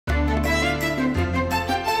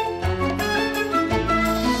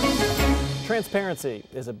Transparency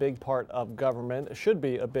is a big part of government, it should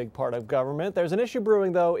be a big part of government. There's an issue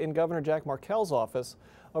brewing, though, in Governor Jack Markell's office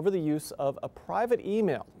over the use of a private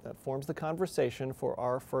email that forms the conversation for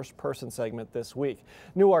our First Person segment this week.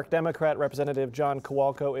 Newark Democrat Representative John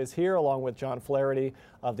Kowalko is here, along with John Flaherty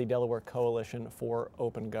of the Delaware Coalition for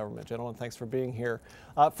Open Government. Gentlemen, thanks for being here.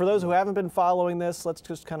 For those who haven't been following this, let's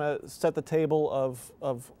just kind of set the table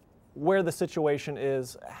of where the situation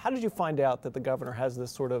is. How did you find out that the governor has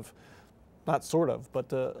this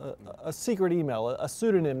a secret email, a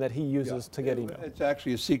pseudonym that he uses to get email? It's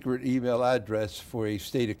actually a secret email address for a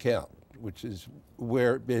state account, which is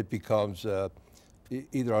where it becomes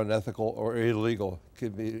either unethical or illegal.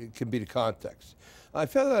 Can be the context. I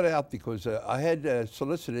found that out because I had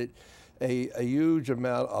solicited a huge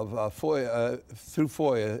amount of through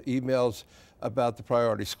FOIA emails about the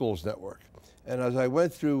Priority Schools Network. And as I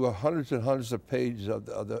went through hundreds and hundreds of pages of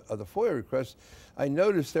the FOIA requests, I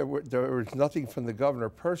noticed there was nothing from the governor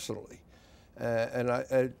personally. And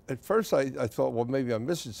at first I thought, well, maybe I'm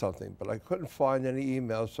missing something, but I couldn't find any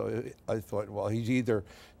emails. So I thought, well, he's either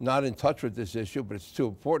not in touch with this issue, but it's too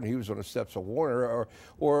important. He was on the steps of Warner,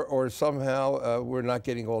 or somehow we're not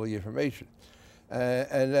getting all the information.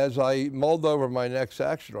 And as I mulled over my next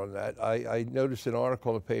action on that, I noticed an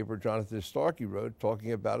article in the paper Jonathan Starkey wrote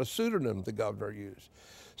talking about a pseudonym the governor used.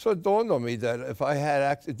 So it dawned on me that if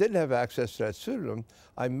I didn't have access to that pseudonym,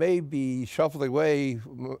 I may be shuffling away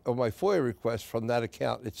on my FOIA request from that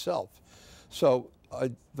account itself. So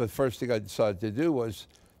the first thing I decided to do was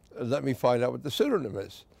let me find out what the pseudonym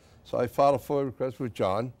is. So I filed a FOIA request with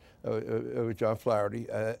John Flaherty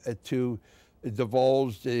to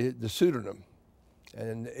divulge the pseudonym.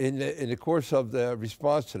 And in the course of the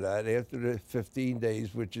response to that, after the 15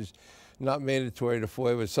 days, which is not mandatory to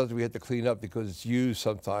FOIA, but something we have to clean up because it's used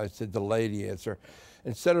sometimes to delay the answer.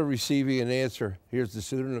 Instead of receiving an answer, here's the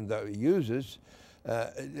pseudonym that he uses,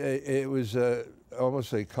 it was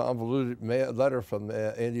almost a convoluted letter from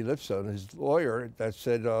Andy Lipstone, his lawyer, that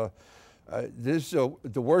said, this is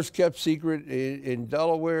the worst kept secret in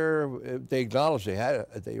Delaware. They acknowledged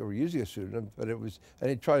they were using a pseudonym, but and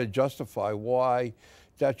they tried to justify why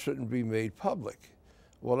that shouldn't be made public.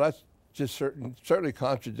 Well, that's just certainly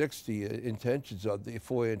contradicts the intentions of the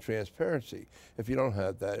FOIA and transparency if you don't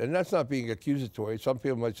have that. And that's not being accusatory. Some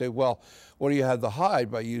people might say, well, what do you have to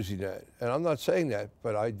hide by using that? And I'm not saying that,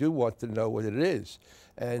 but I do want to know what it is.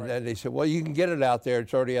 And then they said, well, you can get it out there.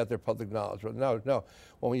 It's already out there, public knowledge. Well, no.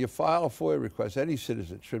 Well, when you file a FOIA request, any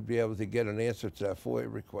citizen should be able to get an answer to that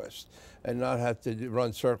FOIA request and not have to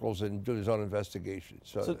run circles and do his own investigation.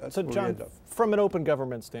 So John, from an open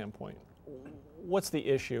government standpoint, what's the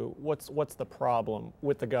issue? What's the problem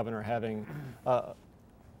with the governor having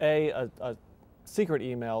a secret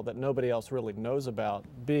email that nobody else really knows about,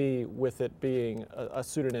 B, with it being a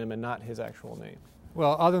pseudonym and not his actual name?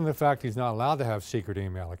 Well, other than the fact he's not allowed to have secret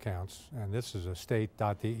email accounts, and this is a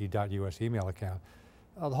state.de.us email account,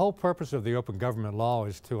 the whole purpose of the open government law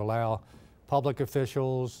is to allow public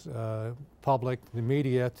officials, the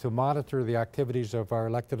media, to monitor the activities of our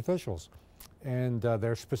elected officials. And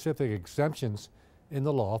there are specific exemptions in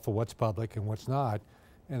the law for what's public and what's not,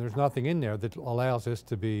 and there's nothing in there that allows this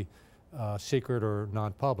to be secret or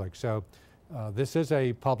non-public. So this is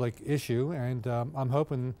a public issue, and I'm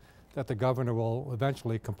hoping that the governor will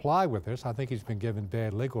eventually comply with this. I think he's been given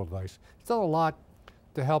bad legal advice. He's done a lot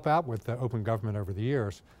to help out with the open government over the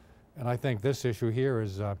years, and I think this issue here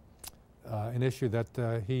is an issue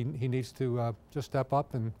that he needs to just step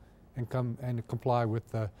up and come and comply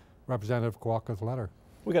with Representative Kowalko's letter.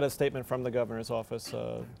 We got a statement from the governor's office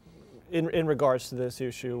in regards to this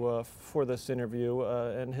issue for this interview,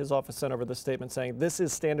 and his office sent over the statement saying this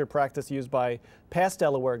is standard practice used by past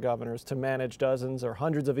Delaware governors to manage dozens or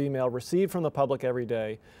hundreds of email received from the public every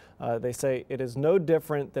day. They say it is no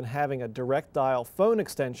different than having a direct dial phone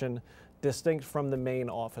extension distinct from the main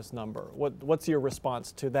office number. What's your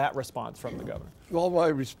response to that response from the governor? Well, my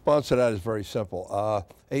response to that is very simple.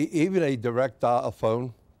 Even a direct dial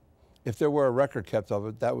phone, if there were a record kept of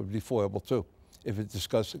it, that would be foiable too, if it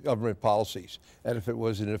discussed government policies and if it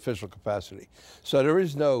was in an official capacity. So there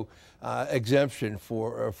is no exemption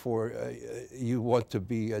for you want to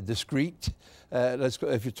be discreet.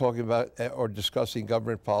 If you're talking about or discussing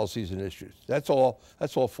government policies and issues, that's all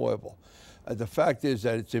foiable. The fact is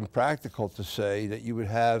that it's impractical to say that you would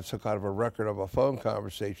have some kind of a record of a phone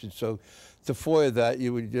conversation. So to FOIA that,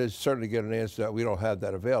 you would just certainly get an answer that we don't have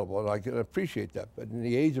that available, and I can appreciate that. But in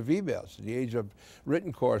the age of emails, in the age of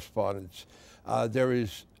written correspondence, there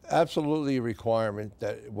is absolutely a requirement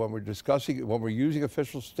that when we're using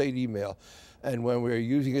official state email, and when we're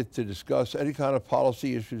using it to discuss any kind of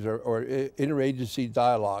policy issues or interagency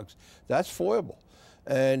dialogues, that's foiable.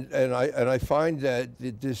 And I find that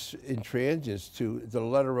this intransigence to the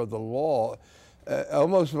letter of the law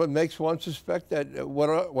almost makes one suspect that what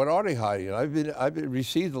are they hiding? I've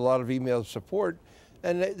received a lot of email support,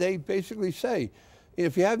 and they basically say,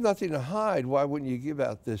 if you have nothing to hide, why wouldn't you give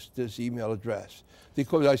out this email address?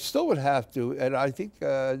 Because I still would have to, and I think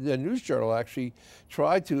the News Journal actually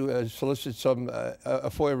tried to solicit some a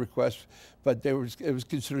FOIA request, but it was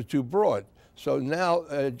considered too broad. So now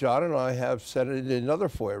John and I have sent in another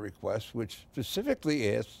FOIA request, which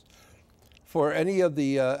specifically asks for any of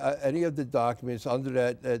the documents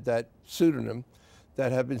under that pseudonym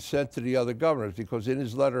that have been sent to the other governors, because in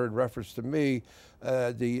his letter in reference to me,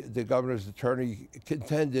 the governor's attorney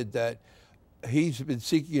contended that he's been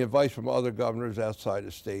seeking advice from other governors outside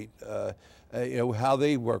the state, how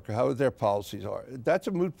they work, how their policies are. That's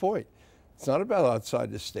a moot point. It's not about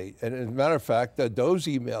outside the state. And as a matter of fact, those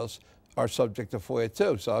emails are subject to FOIA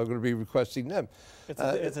too, so I'm going to be requesting them.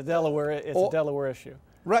 It's a Delaware issue.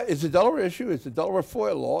 Right, it's a Delaware issue. It's a Delaware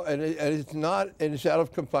FOIA law, and it's out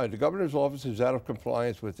of compliance. The governor's office is out of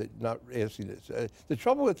compliance with it, not asking this. The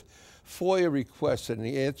trouble with FOIA requests and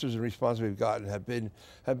the answers and responses we've gotten have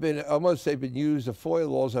been almost, they've been used. The FOIA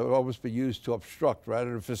laws have almost been used to obstruct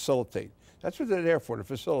rather than facilitate. That's what they're there for, to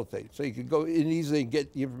facilitate. So you can go in easily and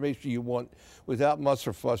get the information you want without muss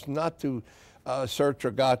or fuss, not to search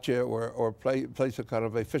or gotcha or place a kind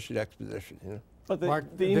of a fishing expedition. You know? But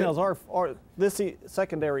the emails are this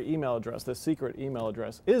secondary email address, this secret email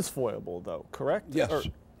address, is FOIAble, though, correct? Yes.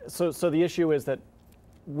 So the issue is that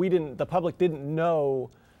the public didn't know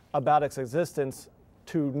about its existence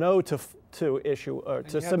to issue or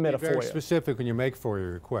to submit a FOIA. Very specific when you make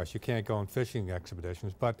FOIA requests. You can't go on fishing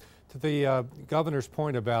expeditions. But to the governor's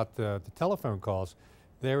point about the telephone calls,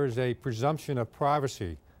 there is a presumption of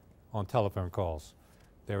privacy on telephone calls.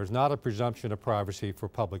 There is not a presumption of privacy for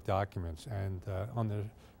public documents, and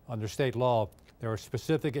under state law, there are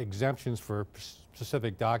specific exemptions for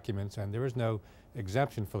specific documents, and there is no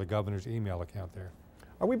exemption for the governor's email account there.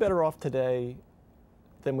 Are we better off today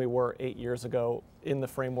than we were 8 years ago in the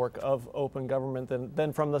framework of open government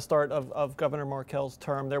than from the start of Governor Markell's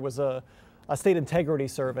term? There was a state integrity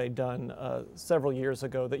survey done several years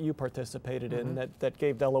ago that you participated in that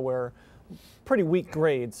gave Delaware pretty weak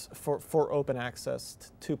grades for open access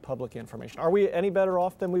to public information. Are we any better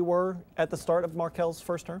off than we were at the start of Markell's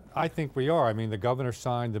first term? I think we are. I mean, the governor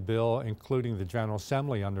signed the bill, including the General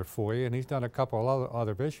Assembly under FOIA, and he's done a couple of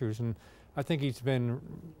other issues, and I think he's been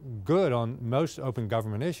good on most open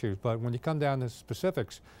government issues. But when you come down to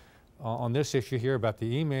specifics on this issue here about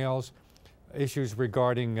the emails, issues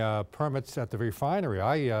regarding permits at the refinery,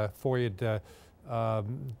 I FOIA'd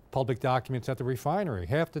public documents at the refinery.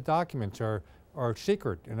 Half the documents are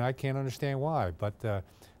secret, and I can't understand why. But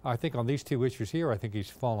I think on these two issues here, I think he's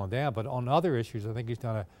fallen down. But on other issues, I think he's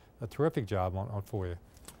done a terrific job on FOIA.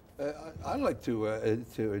 I'd like to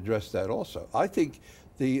address that also. I think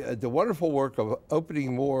the wonderful work of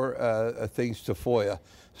opening more things to FOIA,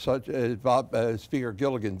 such as Speaker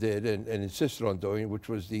Gilligan did and insisted on doing, which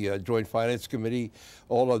was the Joint Finance Committee,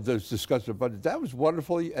 all of those discussions of budget. That was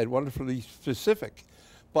wonderfully specific.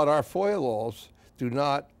 But our FOIA laws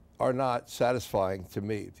are not satisfying to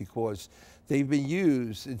me, because they've been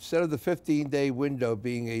used, instead of the 15-day window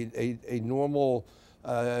being a normal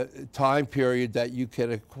time period that you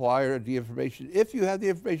can acquire the information. If you have the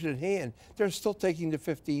information at hand, they're still taking the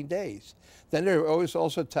 15 days. Then they're always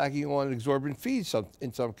also tacking on exorbitant fees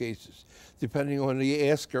in some cases, depending on the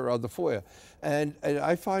asker of the FOIA. And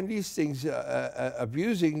I find these things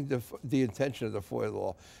abusing the intention of the FOIA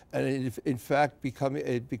law, and in fact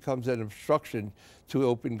it becomes an obstruction to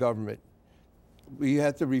open government. We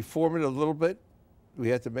have to reform it a little bit. We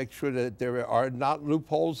have to make sure that there are not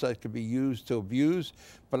loopholes that can be used to abuse,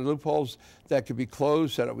 but loopholes that can be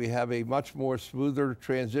closed so that we have a much more smoother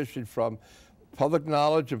transition from public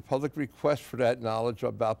knowledge and public requests for that knowledge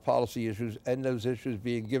about policy issues and those issues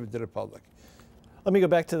being given to the public. Let me go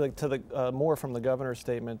back to the more from the governor's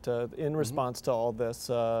statement in response to all this.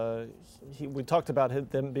 We talked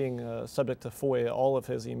about them being subject to FOIA, all of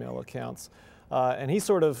his email accounts, and he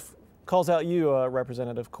sort of calls out you,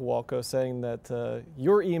 Representative Kowalko, saying that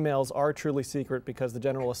your emails are truly secret because the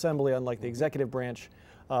General Assembly, unlike the executive branch,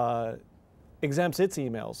 exempts its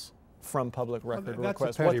emails from public record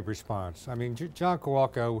requests. That's a petty response. I mean, John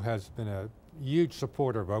Kowalko has been a huge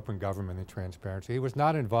supporter of open government and transparency. He was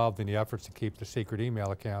not involved in the efforts to keep the secret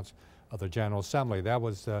email accounts of the General Assembly. That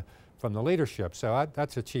was from the leadership, so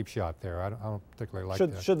that's a cheap shot there. I don't particularly like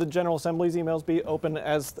that. Should the General Assembly's emails be open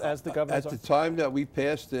as the governor's? At the time that we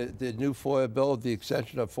passed the new FOIA bill, the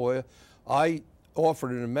extension of FOIA, I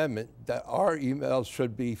offered an amendment that our emails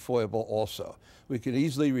should be FOIAble also. We can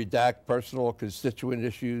easily redact personal constituent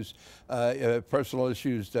issues, personal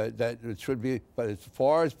issues that it should be, but as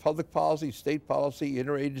far as public policy, state policy,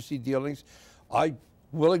 interagency dealings, I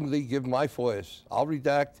willingly give my FOIAs. I'll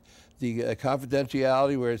redact the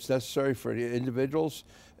confidentiality where it's necessary for the individuals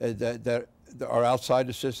that are outside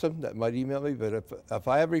the system that might email me, but if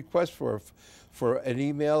I have a request for an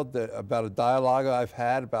email about a dialogue I've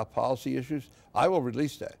had about policy issues, I will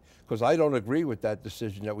release that because I don't agree with that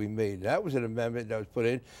decision that we made. That was an amendment that was put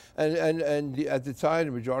in, and at the time,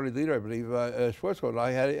 the majority leader, I believe, Schwarzkopf, and I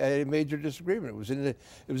had a major disagreement. It was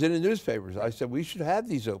in the newspapers. I said we should have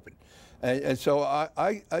these open. And so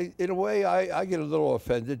I, in a way, I get a little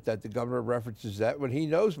offended that the governor references that when he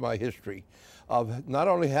knows my history of not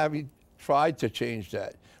only having tried to change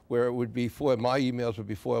that, where it would be my emails would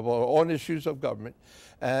be FOIAble on issues of government,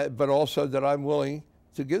 but also that I'm willing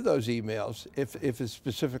to give those emails if it's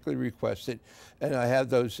specifically requested, and I have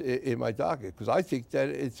those in my docket, because I think that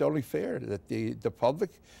it's only fair that the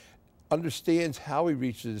public understands how we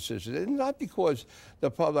reach the decision, and not because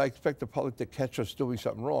I expect the public to catch us doing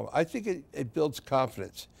something wrong. I think it builds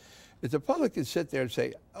confidence. If the public can sit there and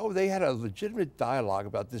say, oh, they had a legitimate dialogue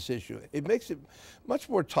about this issue, it makes it much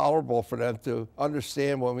more tolerable for them to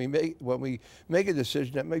understand when we make a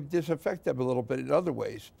decision that may disaffect them a little bit in other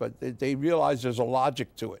ways, but they realize there's a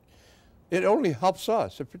logic to it. It only helps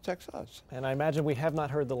us. It protects us. And I imagine we have not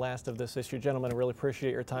heard the last of this issue. Gentlemen, I really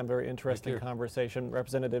appreciate your time. Very interesting conversation.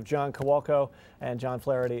 Representative John Kowalko and John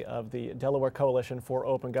Flaherty of the Delaware Coalition for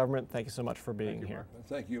Open Government, thank you so much for being here.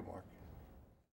 Thank you, Mark.